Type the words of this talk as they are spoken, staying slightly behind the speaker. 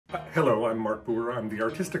Hello, I'm Mark Boer. I'm the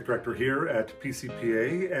artistic director here at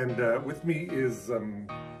PCPA, and with me is...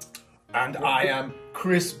 And I am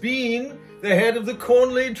Chris Bean, the head of the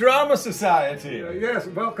Cornley Drama Society. Yes,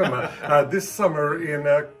 welcome. This summer, in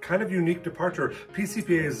a kind of unique departure,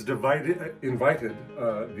 PCPA has invited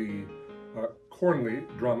the Cornley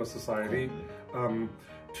Drama Society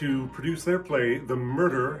to produce their play, The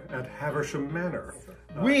Murder at Haversham Manor.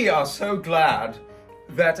 We are so glad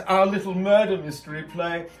that our little murder mystery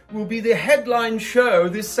play will be the headline show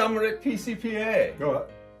this summer at PCPA.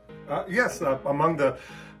 Yes, among the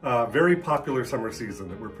very popular summer season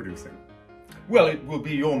that we're producing. Well, it will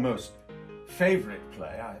be your most favorite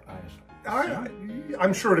play,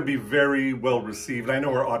 I'm sure to be very well received. I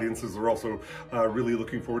know our audiences are also really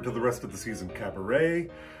looking forward to the rest of the season. Cabaret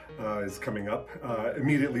is coming up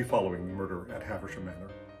immediately following The Murder at Haversham Manor.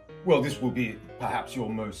 Well, this will be perhaps your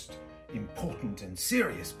most important and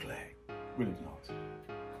serious play, will it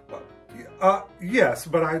not? Yes,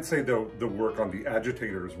 but I'd say the work on The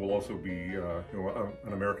Agitators will also be,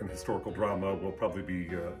 an American historical drama will probably be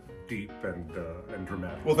deep and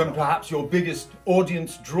dramatic. Well, then perhaps your biggest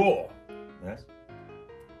audience draw. Yes?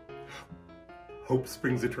 Hope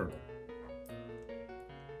springs eternal.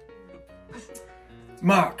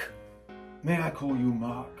 Mark. May I call you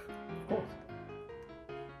Mark? Of course.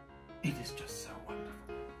 It is just so wonderful,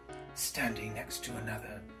 standing next to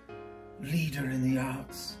another leader in the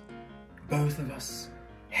arts. Both of us,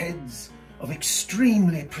 heads of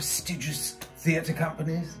extremely prestigious theatre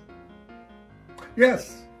companies.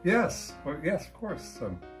 Yes, well, yes, of course.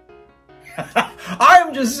 I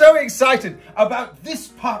am just so excited about this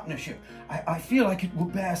partnership. I feel like it will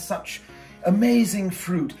bear such amazing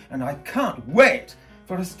fruit, and I can't wait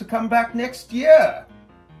for us to come back next year.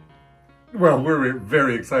 Well, we're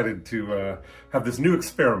very excited to have this new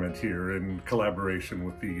experiment here in collaboration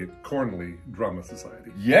with the Cornley Drama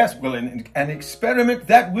Society. Yes, well, an experiment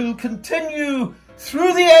that will continue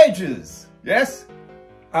through the ages. Yes?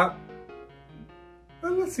 Well,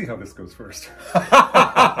 let's see how this goes first.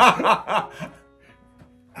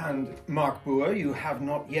 And Mark Boer, you have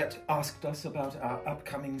not yet asked us about our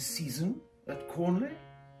upcoming season at Cornley?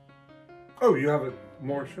 Oh, you have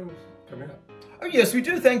more shows coming up? Oh, yes, we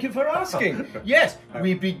do. Thank you for asking. Yes,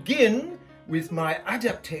 we begin with my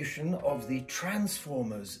adaptation of the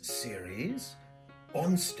Transformers series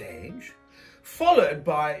on stage, followed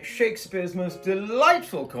by Shakespeare's most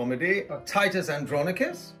delightful comedy, Titus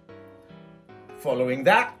Andronicus. Following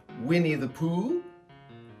that, Winnie the Pooh.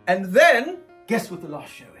 And then, guess what the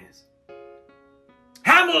last show is?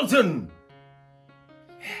 Hamilton!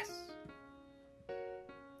 Yes.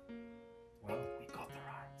 Well, we got the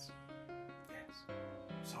rights. Yes.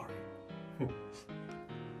 Sorry.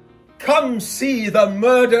 Come see The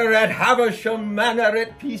Murder at Haversham Manor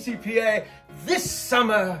at PCPA this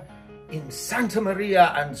summer in Santa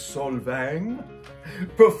Maria and Solvang.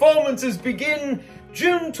 Performances begin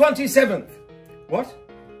June 27th. What?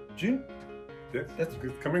 June? Yes, that's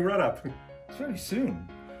coming right up. It's very soon.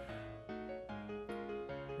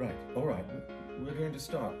 Right, all right. We're going to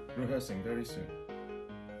start rehearsing very soon.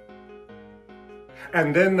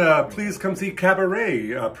 And then please come see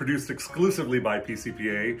Cabaret, produced exclusively by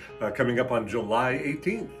PCPA, coming up on July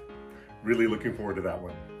 18th. Really looking forward to that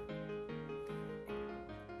one.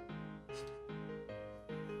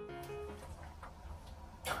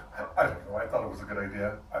 I don't know, I thought it was a good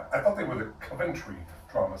idea. I thought they were the Coventry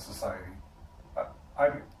Drama Society.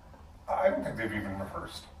 I don't think they've even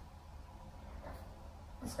rehearsed.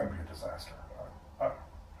 It's going to be a disaster.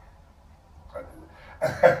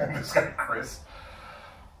 And this guy, Chris,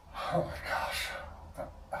 oh my gosh.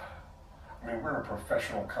 I mean, we're a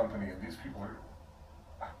professional company and these people are,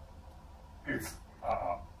 I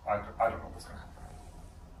don't know what's going to happen.